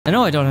I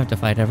know I don't have to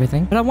fight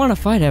everything, but I want to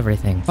fight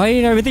everything.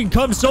 Fighting everything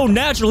comes so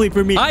naturally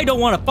for me. I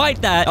don't want to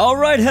fight that. All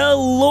right,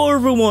 hello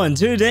everyone.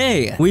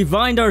 Today, we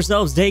find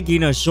ourselves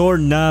taking a short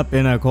nap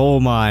in a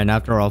coal mine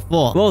after a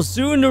fall. Well,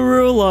 soon to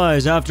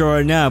realize after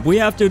our nap, we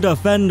have to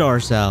defend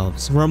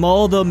ourselves from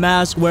all the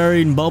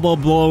mask-wearing,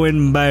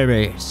 bubble-blowing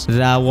babies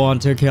that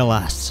want to kill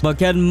us. But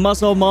can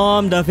Muscle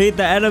Mom defeat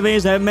the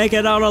enemies and make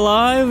it out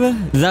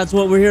alive? That's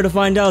what we're here to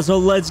find out, so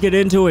let's get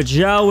into it,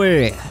 shall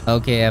we?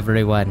 Okay,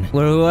 everyone.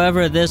 Well,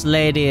 whoever this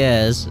lady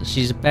is,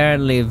 she's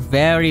apparently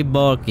very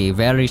bulky,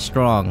 very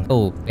strong.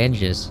 Oh,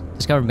 bandages.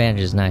 Discover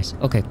bandages. Nice.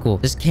 Okay, cool.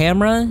 This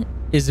camera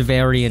is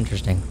very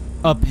interesting.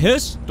 A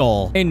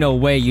pistol? Ain't no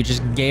way you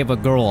just gave a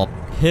girl a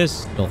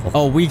pistol.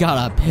 Oh, we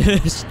got a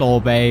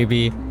pistol,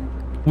 baby.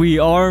 We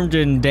armed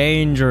and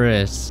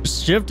dangerous.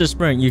 Shift to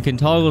sprint. You can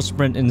toggle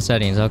sprint in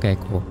settings. Okay,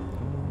 cool.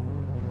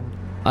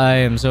 I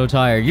am so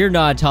tired. You're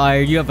not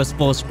tired. You have a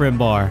full sprint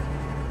bar.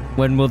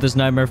 When will this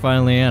nightmare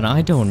finally end?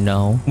 I don't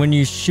know. When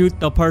you shoot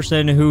the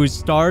person who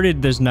started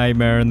this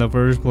nightmare in the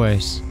first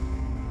place.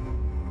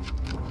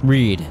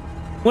 Read.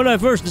 When I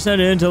first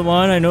descended into the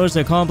mine, I noticed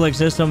a complex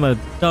system of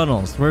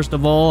tunnels. First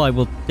of all, I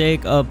will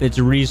take up its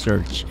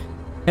research.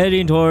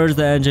 Heading towards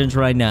the engines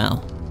right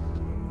now.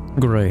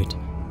 Great.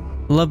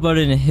 Left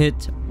button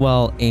hit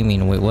while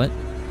aiming. Wait, what?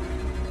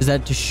 Is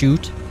that to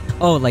shoot?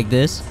 Oh, like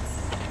this?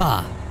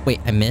 Ah, wait,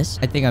 I missed?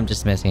 I think I'm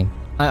just missing.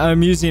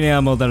 I'm using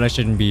ammo that I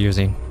shouldn't be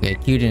using. Okay,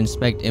 Q to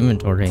inspect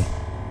inventory.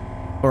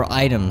 Or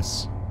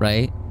items,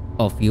 right?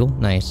 Oh, fuel?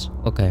 Nice.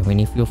 Okay, we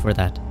need fuel for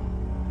that.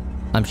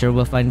 I'm sure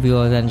we'll find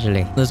fuel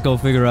eventually. Let's go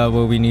figure out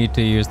what we need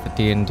to use the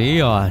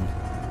TNT on.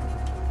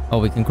 Oh,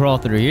 we can crawl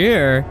through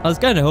here. I was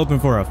kind of hoping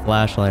for a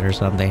flashlight or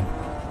something.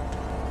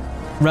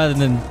 Rather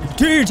than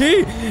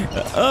TNT!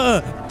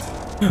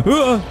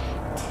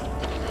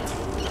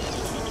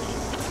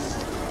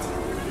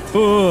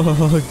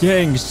 Oh,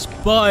 dang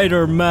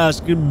spider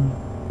mask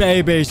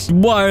babies.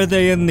 Why are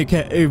they in the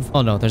cave?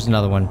 Oh no, there's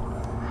another one.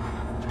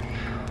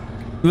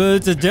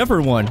 It's a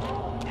different one.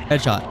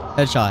 Headshot.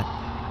 Headshot.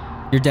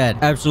 You're dead.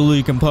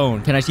 Absolutely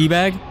component. Can I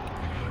teabag?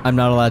 I'm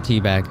not allowed to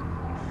teabag.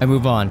 I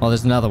move on. Oh,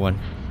 there's another one.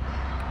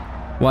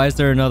 Why is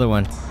there another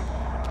one?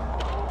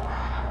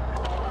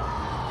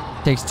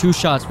 Takes 2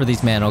 shots for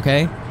these men,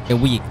 okay? They're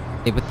weak.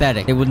 They're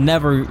pathetic. They would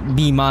never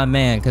be my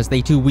man because they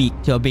too weak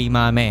to be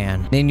my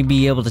man. They need to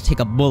be able to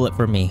take a bullet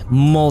from me.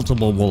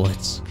 Multiple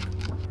bullets.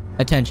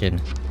 Attention.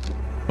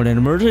 When an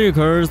emergency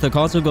occurs, the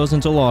console goes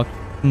into lock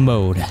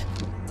mode.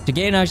 To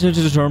gain access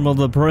to the terminal,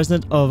 the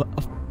presence of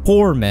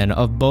 4 men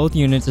of both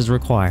units is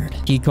required.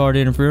 Keycard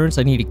interference.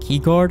 I need a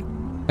keycard.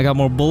 I got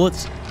more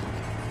bullets.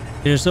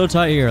 It is so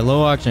tight here.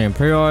 Low oxygen.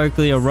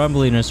 Periodically a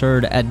rumbling is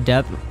heard at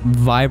depth,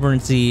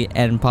 vibrancy,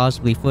 and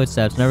possibly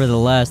footsteps.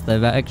 Nevertheless, the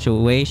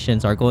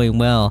evacuations are going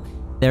well.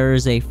 There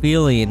is a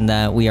feeling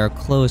that we are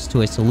close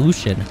to a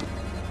solution.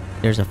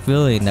 There's a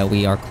feeling that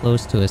we are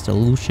close to a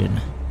solution.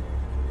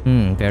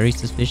 Very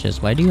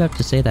suspicious. Why do you have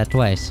to say that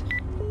twice?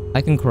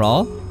 I can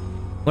crawl?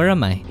 Where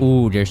am I?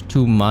 Ooh, there's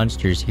 2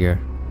 monsters here.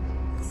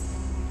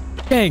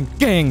 Gang!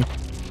 Gang!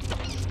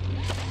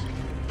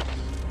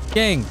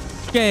 Gang!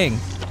 Gang!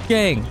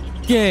 Gang!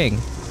 Gang!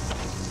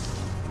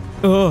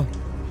 Oh,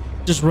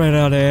 just ran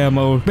out of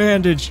ammo.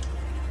 Bandage.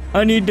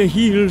 I need to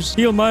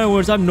heal my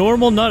wounds. I'm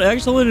normal, not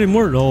excellent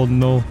anymore. Oh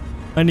no.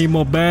 I need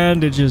more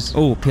bandages.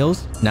 Oh,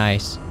 pills?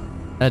 Nice.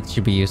 That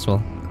should be useful.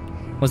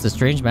 What's the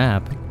strange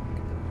map?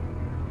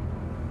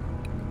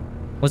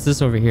 What's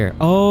this over here?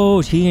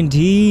 Oh,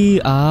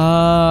 TNT.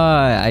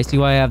 Ah, I see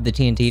why I have the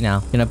TNT now.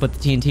 Can I put the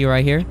TNT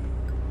right here?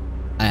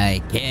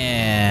 I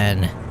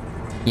can.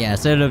 Yeah,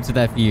 set it up to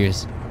that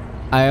fuse.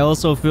 I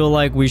also feel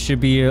like we should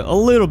be a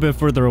little bit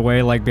further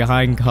away, like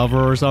behind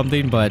cover or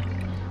something, but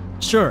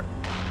sure.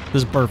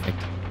 This is perfect.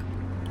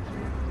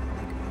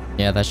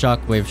 Yeah, that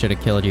shockwave should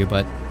have killed you,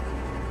 but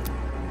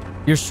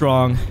you're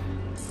strong.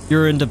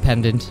 You're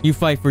independent. You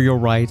fight for your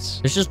rights.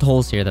 There's just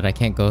holes here that I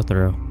can't go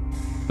through,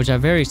 which are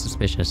very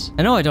suspicious.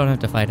 I know I don't have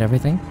to fight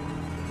everything,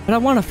 but I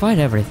want to fight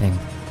everything.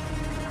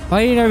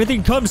 Fighting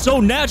everything comes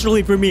so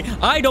naturally for me.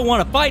 I don't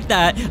want to fight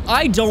that.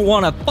 I don't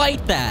want to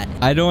fight that.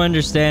 I don't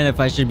understand if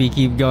I should be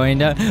keep going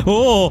down.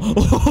 Oh,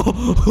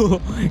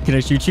 can I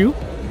shoot you?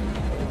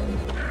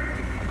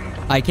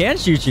 I can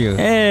shoot you.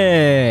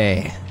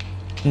 Hey,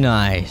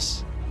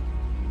 nice.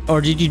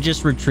 Or did you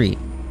just retreat?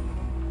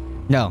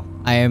 No,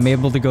 I am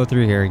able to go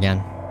through here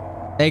again.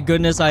 Thank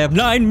goodness I have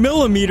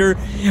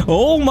 9mm.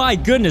 Oh my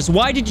goodness.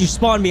 Why did you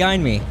spawn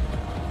behind me?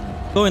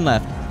 Going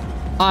left.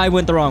 I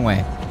went the wrong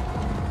way.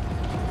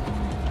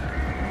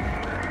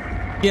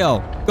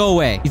 Yo, go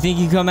away. You think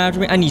you can come after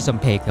me? I need some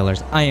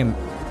painkillers. I am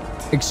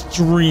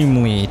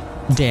extremely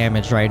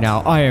damaged right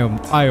now.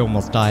 I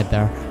almost died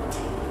there.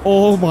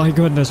 Oh my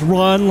goodness.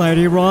 Run,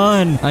 lady,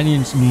 run. I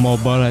need some more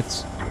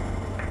bullets.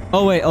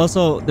 Oh wait,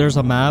 also there's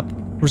a map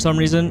for some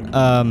reason.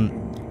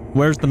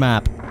 Where's the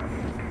map?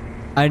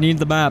 I need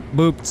the map.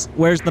 Boops.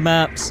 Where's the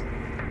maps?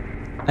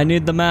 I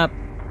need the map.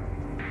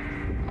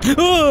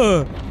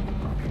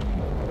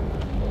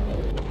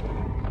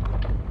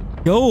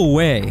 Go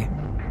away.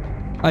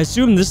 I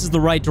assume this is the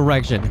right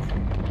direction.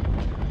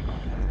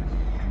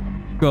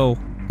 Go,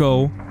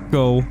 go,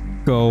 go,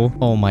 go.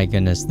 Oh my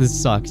goodness,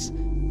 this sucks.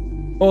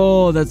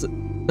 Oh, that's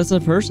a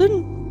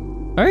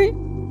person? All right.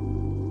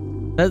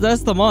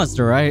 That's the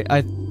monster, right?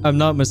 I'm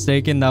not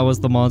mistaken. That was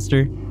the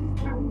monster.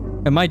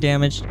 Am I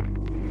damaged?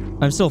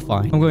 I'm still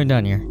fine. I'm going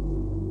down here.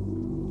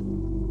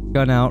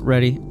 Gun out,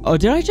 ready. Oh,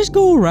 did I just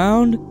go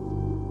around?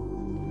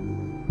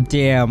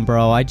 Damn,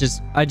 bro. I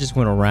just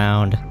went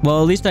around. Well,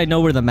 at least I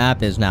know where the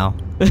map is now.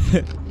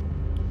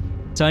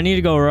 So I need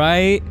to go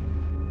right.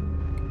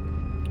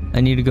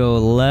 I need to go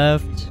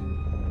left.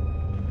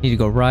 Need to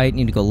go right.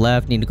 Need to go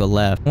left. Need to go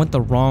left. I went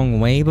the wrong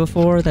way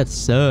before? That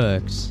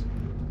sucks.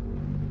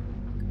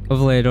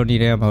 Hopefully I don't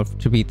need ammo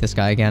to beat this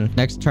guy again.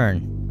 Next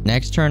turn.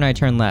 Next turn, I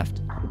turn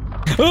left.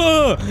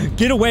 Oh,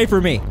 get away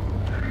from me.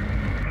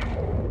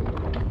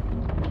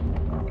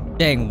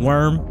 Dang,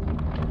 worm.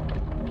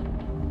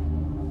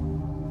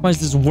 Why is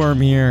this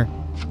worm here?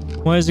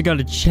 Why has it got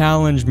to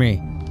challenge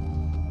me?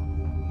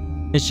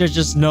 It should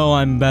just know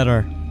I'm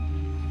better.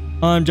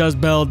 I'm just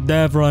Belle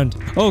Devrant.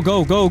 Oh,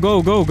 go, go,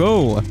 go, go,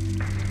 go.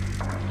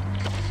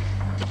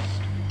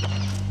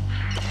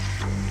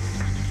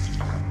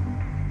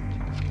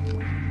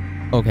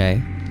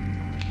 Okay.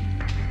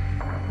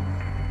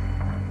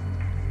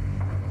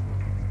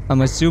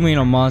 I'm assuming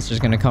a monster's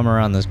gonna come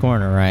around this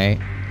corner, right?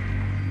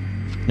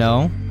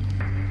 No?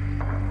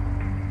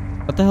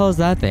 What the hell is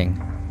that thing?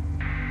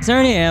 Is there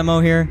any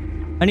ammo here?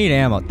 I need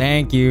ammo.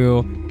 Thank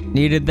you.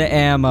 Needed the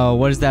ammo.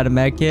 What is that, a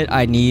med kit?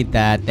 I need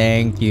that.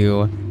 Thank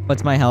you.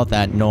 What's my health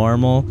at?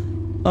 Normal?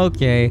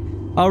 Okay.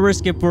 I'll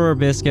risk it for a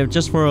biscuit,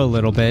 just for a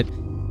little bit.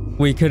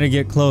 We couldn't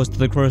get close to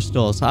the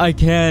crystals. I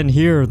can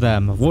hear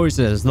them.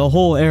 Voices. The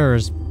whole air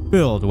is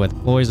filled with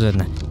poison.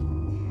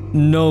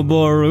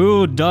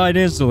 Noboru died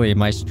instantly.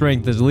 My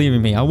strength is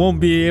leaving me. I won't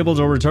be able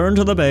to return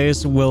to the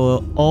base.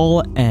 Will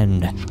all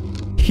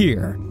end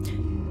here.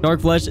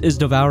 Dark flesh is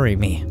devouring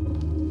me.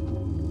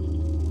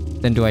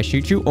 Then do I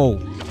shoot you? Oh,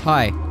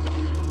 hi.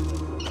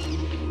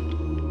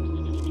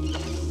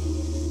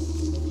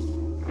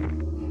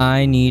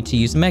 I need to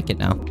use the medkit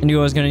now. I knew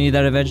I was gonna need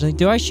that eventually.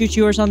 Do I shoot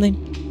you or something?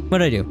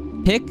 What'd I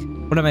do? Pick?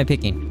 What am I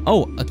picking?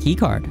 Oh, a key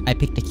card. I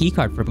picked a key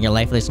card from your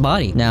lifeless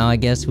body. Now I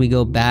guess we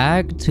go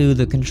back to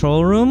the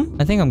control room.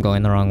 I think I'm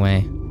going the wrong way.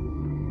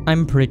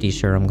 I'm pretty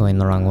sure I'm going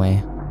the wrong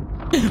way.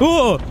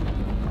 Oh!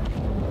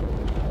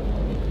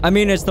 I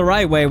mean, it's the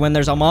right way when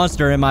there's a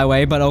monster in my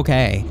way, but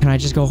okay. Can I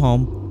just go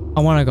home?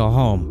 I want to go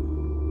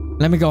home.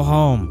 Let me go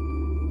home.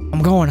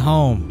 I'm going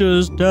home.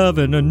 Just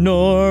having a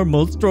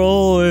normal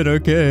stroll in a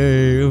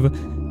cave.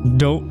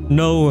 Don't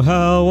know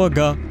how I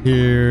got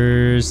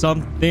here.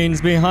 Something's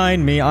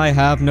behind me. I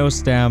have no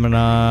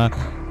stamina.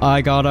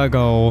 I gotta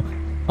go.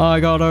 I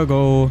gotta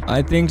go.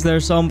 I think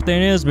there's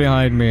something is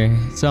behind me.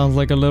 Sounds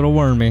like a little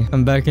wormy.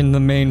 I'm back in the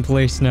main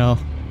place now.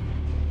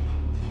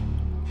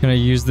 Can I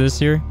use this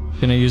here?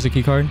 Can I use the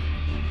key card?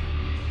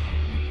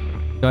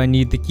 Do I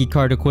need the key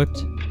card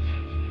equipped?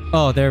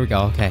 Oh, there we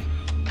go. Okay.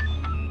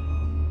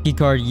 Key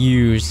card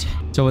used.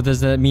 So what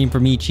does that mean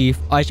for me, Chief?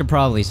 I should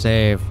probably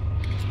save.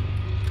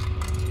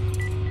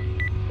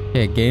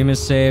 Okay, game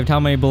is saved. How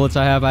many bullets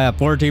I have? I have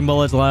 14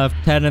 bullets left,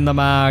 10 in the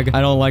mag.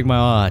 I don't like my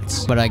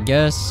odds, but I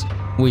guess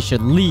we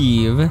should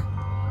leave.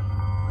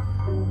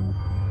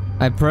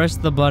 I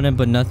pressed the button,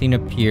 but nothing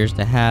appears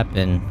to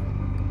happen.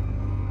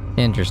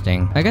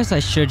 Interesting. I guess I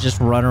should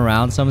just run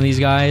around some of these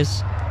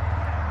guys.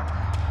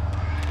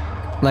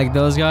 Like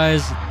those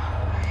guys,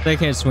 they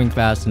can't swing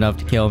fast enough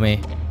to kill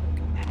me.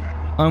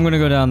 I'm gonna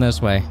go down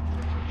this way,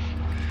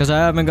 because I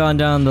haven't gone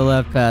down the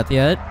left path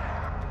yet.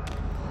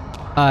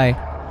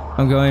 Hi.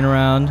 I'm going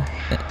around.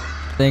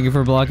 Thank you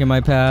for blocking my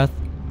path.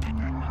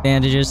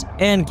 Bandages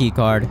and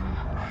keycard.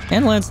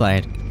 And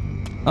landslide.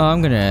 Oh,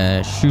 I'm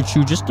gonna shoot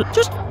you just a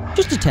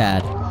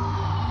tad.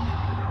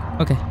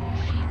 Okay.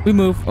 We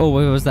move. Oh,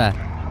 what was that?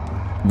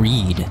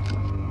 Read.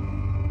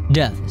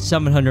 Death.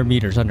 700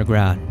 meters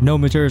underground. No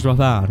materials were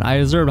found. I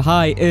observed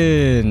high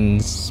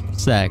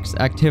insect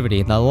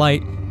activity. The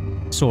light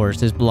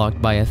source is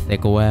blocked by a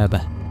thick web.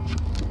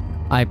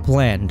 I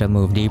plan to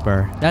move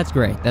deeper. That's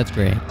great. That's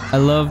great. I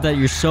love that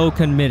you're so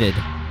committed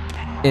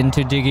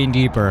into digging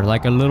deeper,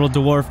 like a little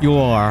dwarf you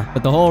are.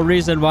 But the whole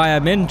reason why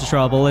I'm in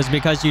trouble is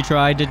because you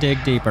tried to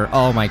dig deeper.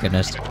 Oh my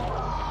goodness.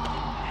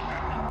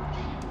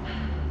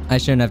 I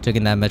shouldn't have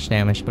taken that much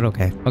damage, but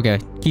okay. Okay,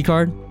 key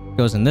card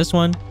goes in this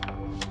one.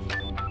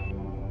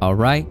 All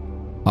right.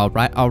 All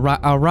right, all right,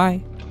 all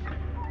right.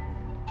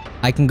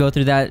 I can go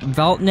through that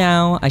vault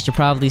now. I should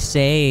probably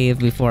save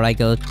before I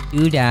go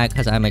do that,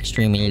 because I'm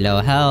extremely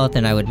low health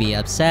and I would be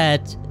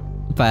upset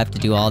if I have to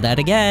do all that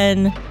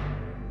again.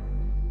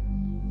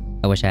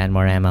 I wish I had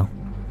more ammo.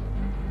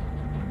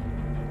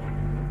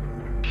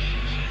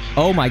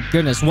 Oh my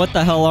goodness, what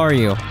the hell are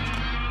you?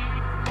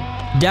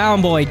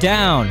 Down, boy,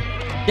 down!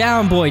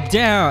 Down, boy,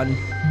 down!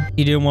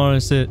 He didn't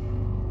want to sit.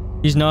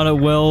 He's not a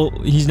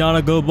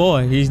good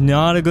boy. He's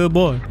not a good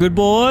boy. Good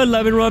boy,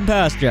 let me run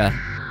past ya.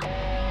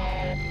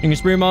 You can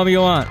scream all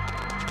you want.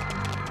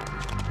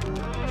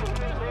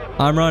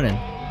 I'm running.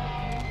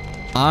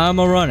 I'm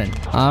a running.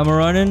 I'm a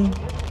running.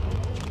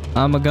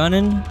 I'm a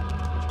gunning.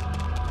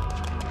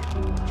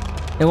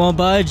 It won't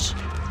budge.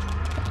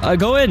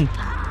 Go in.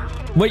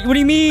 What do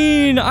you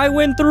mean? I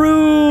went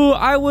through.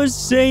 I was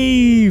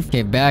safe.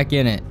 Okay, back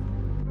in it.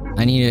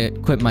 I need to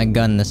equip my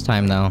gun this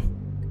time, though.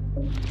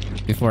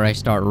 Before I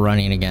start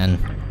running again.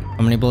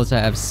 How many bullets? I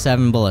have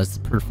 7 bullets.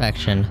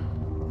 Perfection.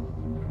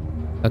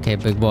 Okay,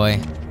 big boy.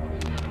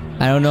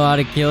 I don't know how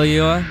to kill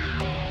you.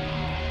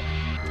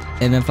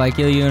 And if I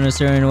kill you in a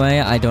certain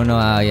way, I don't know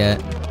how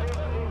yet.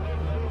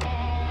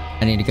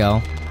 I need to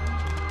go.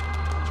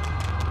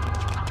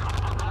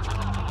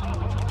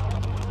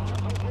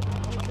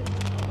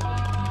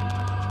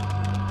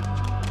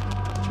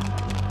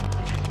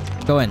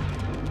 Go in.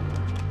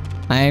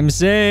 I am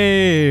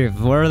safe.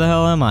 Where the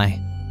hell am I?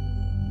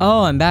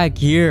 Oh, I'm back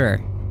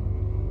here.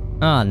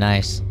 Oh,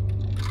 nice.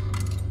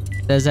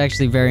 That's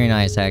actually very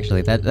nice,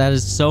 actually. That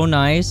is so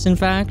nice, in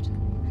fact.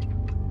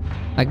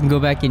 I can go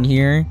back in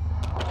here.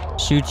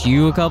 Shoot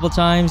you a couple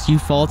times. You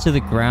fall to the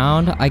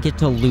ground. I get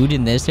to loot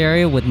in this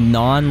area with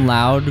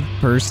non-loud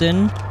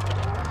person.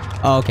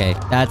 Okay,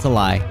 that's a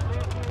lie.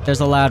 There's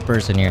a loud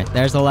person here.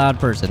 There's a loud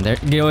person. There,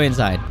 go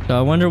inside. So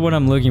I wonder what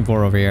I'm looking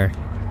for over here.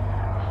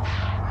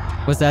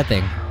 What's that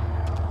thing?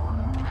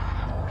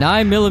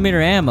 9mm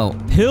ammo,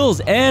 pills,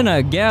 and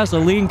a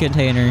gasoline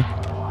container.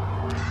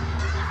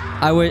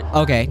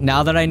 Okay,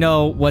 now that I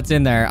know what's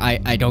in there,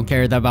 I don't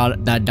care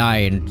about that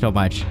dying so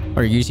much.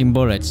 Or using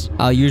bullets.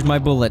 I'll use my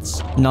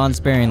bullets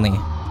non-sparingly.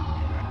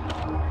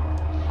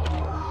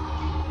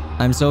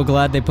 I'm so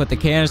glad they put the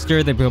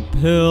canister, they put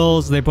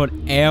pills, they put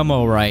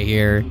ammo right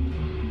here.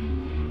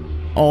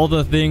 All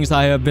the things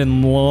I have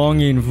been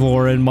longing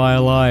for in my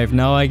life.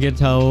 Now I get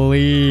to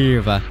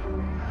leave.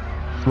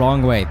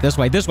 Wrong way. This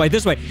way, this way,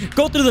 this way.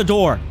 Go through the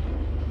door.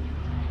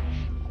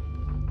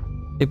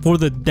 Before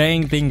the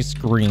dang thing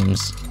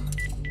screams.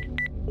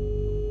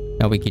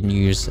 Now we can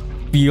use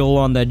fuel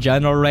on the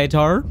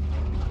generator.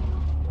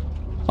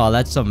 Oh,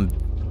 that's some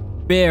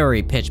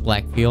very pitch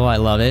black fuel. I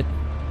love it.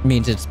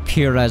 Means it's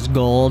pure as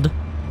gold.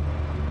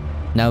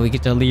 Now we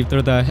get to leave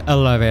through the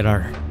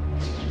elevator.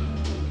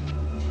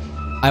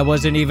 I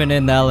wasn't even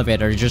in the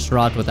elevator. It just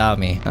rocked without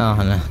me. Oh,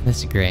 no. This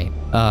is great.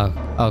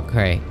 Oh,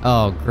 great.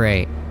 Oh,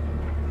 great.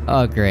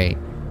 Oh, great.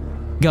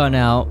 Gun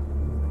out.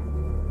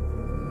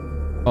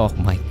 Oh,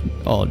 my.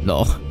 Oh,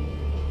 no.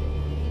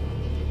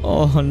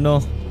 Oh, no.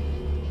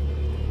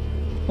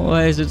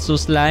 Why is it so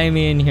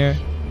slimy in here?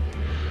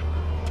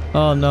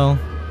 Oh, no.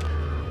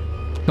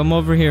 Come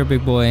over here,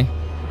 big boy.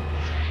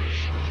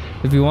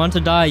 If you want to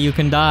die, you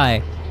can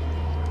die.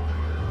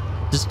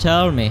 Just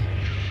tell me.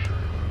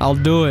 I'll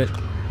do it.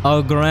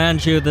 I'll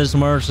grant you this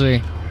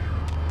mercy.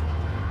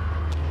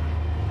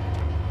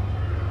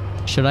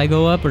 Should I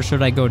go up or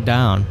should I go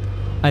down?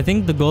 I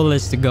think the goal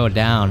is to go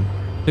down.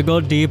 To go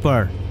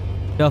deeper.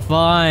 To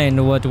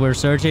find what we're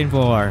searching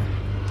for.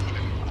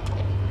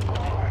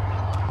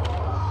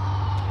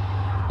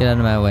 Get out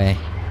of my way.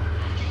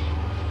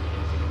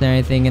 Is there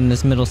anything in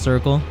this middle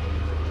circle?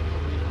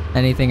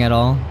 Anything at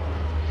all?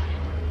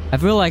 I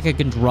feel like I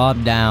can drop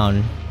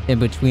down in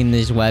between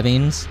these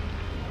webbings.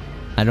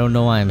 I don't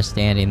know why I'm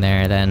standing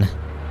there then.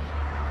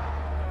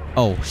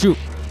 Oh, shoot.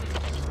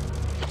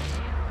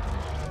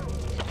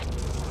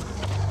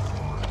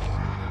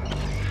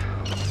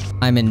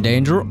 I'm in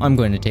danger. I'm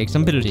going to take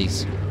some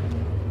penalties.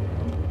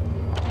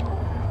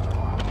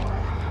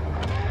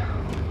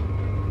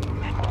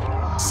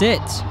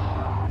 Sit.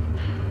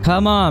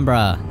 Come on,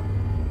 bruh.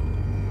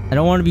 I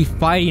don't want to be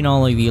fighting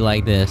all of you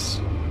like this.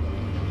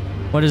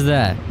 What is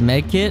that?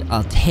 Medkit?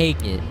 I'll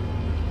take it.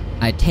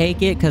 I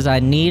take it because I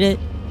need it.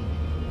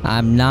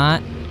 I'm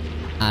not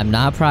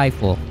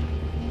prideful.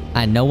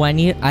 I know I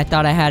need it. I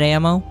thought I had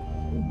ammo.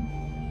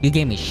 You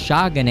gave me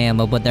shotgun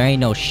ammo, but there ain't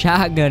no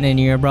shotgun in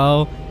here,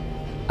 bro.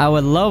 I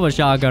would love a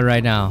shotgun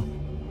right now.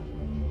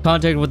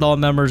 Contact with all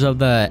members of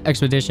the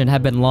expedition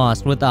have been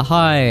lost, with a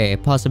high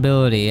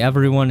possibility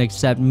everyone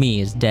except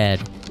me is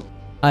dead.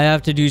 I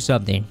have to do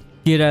something.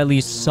 Get at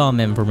least some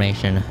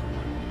information.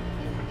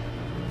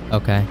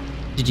 Okay.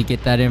 Did you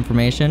get that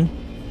information?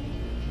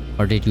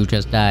 Or did you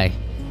just die?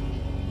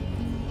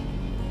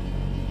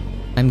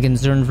 I'm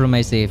concerned for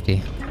my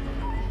safety.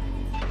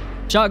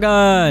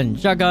 Shotgun!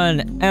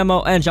 Shotgun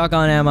ammo and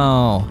shotgun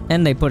ammo!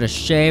 And they put a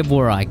shave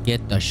where I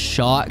get the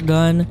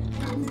shotgun?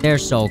 They're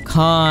so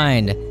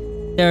kind.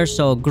 They're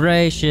so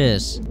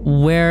gracious.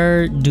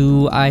 Where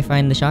do I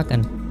find the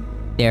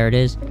shotgun? There it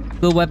is.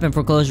 Good weapon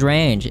for close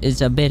range.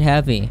 It's a bit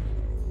heavy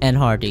and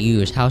hard to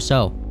use. How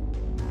so?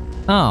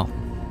 Oh.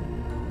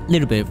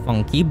 Little bit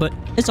funky, but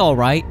it's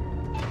alright.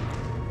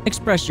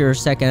 Express your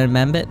Second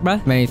Amendment,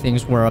 bruh. Many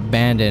things were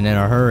abandoned in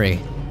a hurry.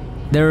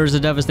 There is a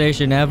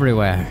devastation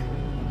everywhere.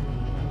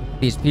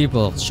 These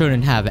people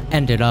shouldn't have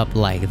ended up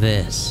like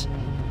this.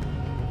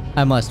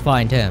 I must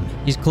find him.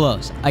 He's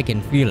close. I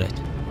can feel it.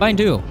 Find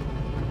who?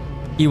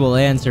 He will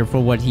answer for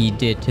what he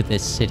did to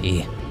this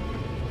city.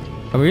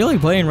 Are we really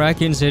playing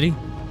Raccoon City?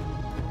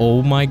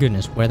 Oh my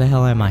goodness, where the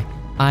hell am I?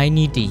 I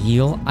need to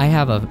heal. I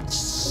have a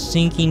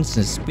sinking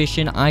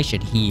suspicion I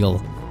should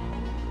heal.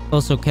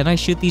 Also, can I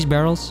shoot these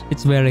barrels?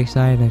 It's very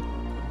exciting.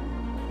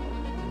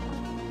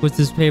 What's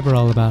this paper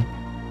all about?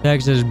 The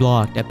exit is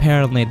blocked.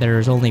 Apparently, there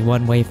is only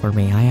one way for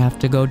me. I have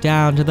to go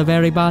down to the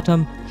very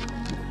bottom.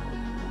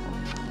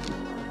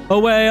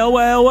 Away,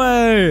 away,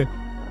 away!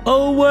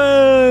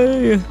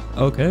 Away!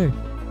 Okay.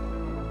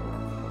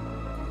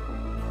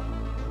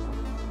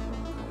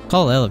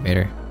 Call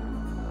elevator.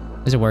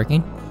 Is it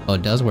working? Oh,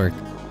 it does work.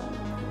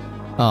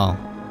 Oh.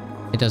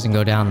 It doesn't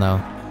go down, though.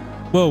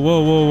 Whoa,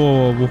 whoa, whoa,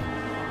 whoa, whoa.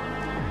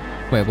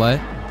 Wait, what?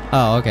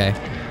 Oh, okay.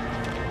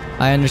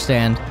 I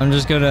understand. I'm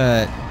just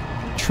gonna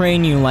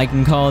train you like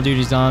in Call of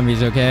Duty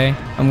Zombies, okay?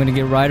 I'm gonna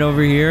get right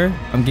over here.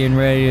 I'm getting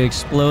ready to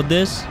explode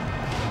this.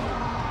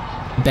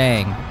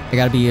 Bang. I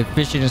gotta be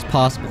efficient as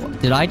possible.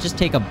 Did I just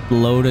take a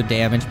load of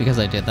damage because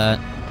I did that?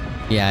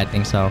 Yeah, I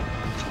think so.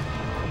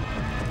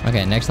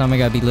 Okay, next time I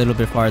gotta be a little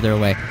bit farther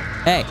away.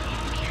 Hey!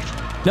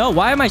 No,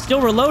 why am I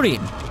still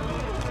reloading?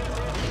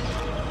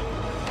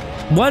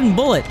 One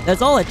bullet.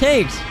 That's all it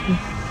takes.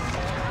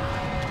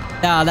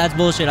 Nah, that's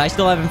bullshit. I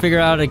still haven't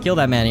figured out how to kill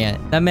that man yet.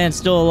 That man's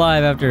still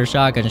alive after a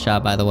shotgun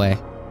shot, by the way.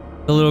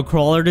 The little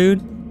crawler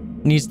dude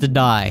needs to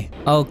die.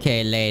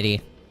 Okay,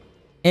 lady.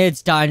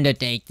 It's time to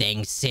take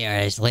things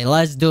seriously.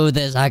 Let's do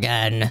this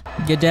again.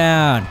 Get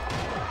down.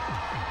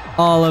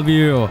 All of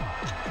you.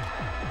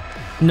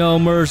 No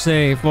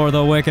mercy for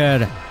the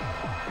wicked.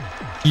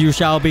 You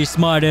shall be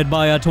smited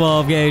by a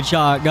 12-gauge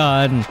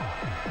shotgun.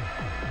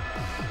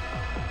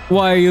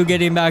 Why are you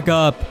getting back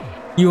up?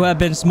 You have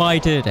been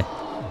smited.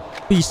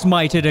 Be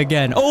smited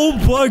again. Oh,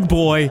 bug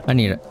boy. I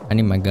need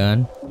my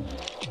gun.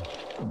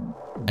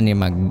 I need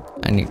my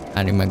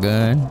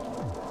gun.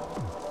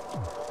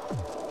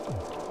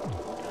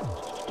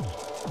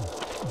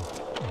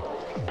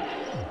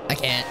 I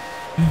can't.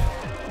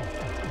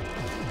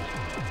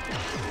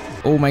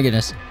 Oh my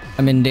goodness.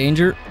 I'm in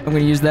danger. I'm gonna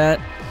use that.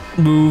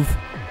 Move.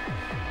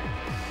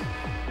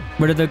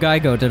 Where did the guy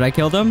go? Did I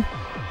kill them?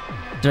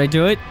 Did I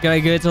do it? Did I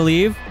get it to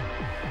leave?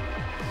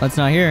 That's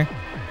not here.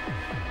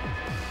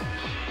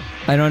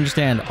 I don't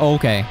understand. Oh,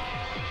 okay.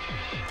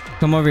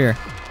 Come over here.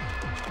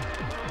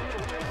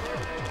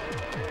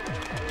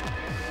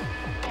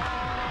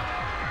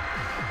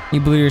 You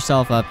blew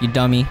yourself up, you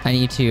dummy. I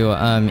need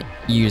to,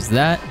 use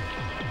that.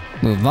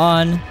 Move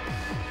on.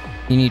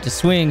 You need to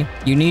swing.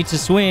 You need to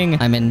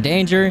swing. I'm in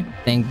danger.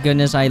 Thank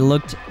goodness I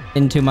looked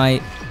into my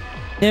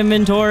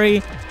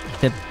inventory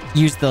to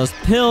use those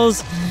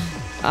pills.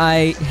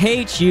 I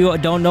hate you.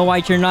 Don't know why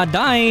you're not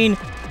dying.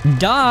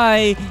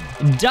 Die.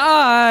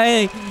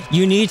 Die.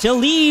 You need to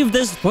leave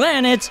this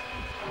planet.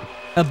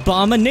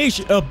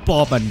 Abomination.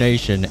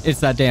 Abomination.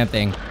 It's that damn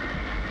thing.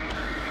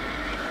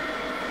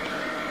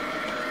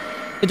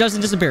 It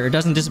doesn't disappear. It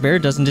doesn't disappear.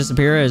 It doesn't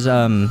disappear as,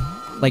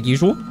 like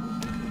usual.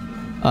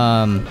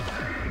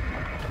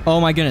 Oh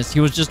my goodness.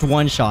 He was just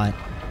one shot.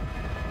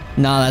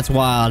 Nah, that's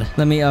wild.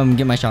 Let me,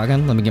 get my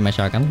shotgun. Let me get my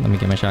shotgun. Let me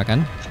get my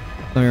shotgun.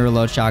 Let me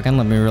reload shotgun.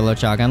 Let me reload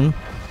shotgun.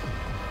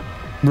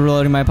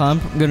 Reloading my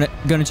pump.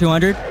 Gonna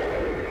 200.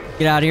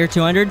 Get out of here.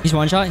 200. He's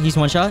one shot. He's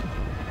one shot.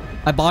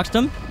 I boxed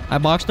him. I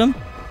boxed him.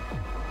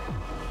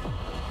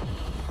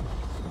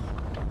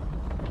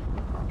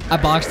 I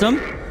boxed him.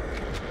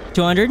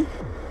 200.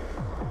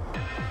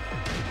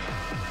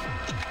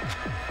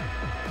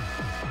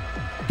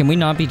 Can we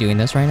not be doing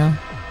this right now?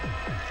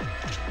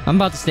 I'm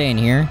about to stay in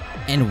here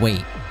and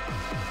wait.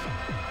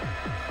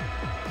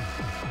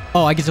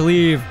 Oh, I get to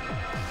leave.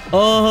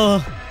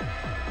 Oh.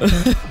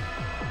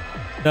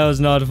 That was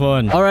not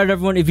fun. All right,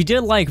 everyone. If you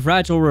did like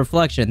Fragile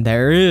Reflection,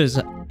 there is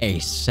a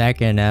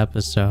second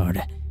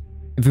episode.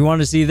 If you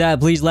want to see that,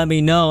 please let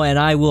me know and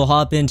I will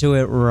hop into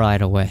it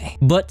right away.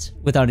 But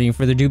without any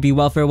further ado, be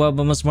well, farewell,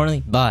 but most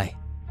importantly, bye.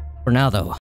 For now, though.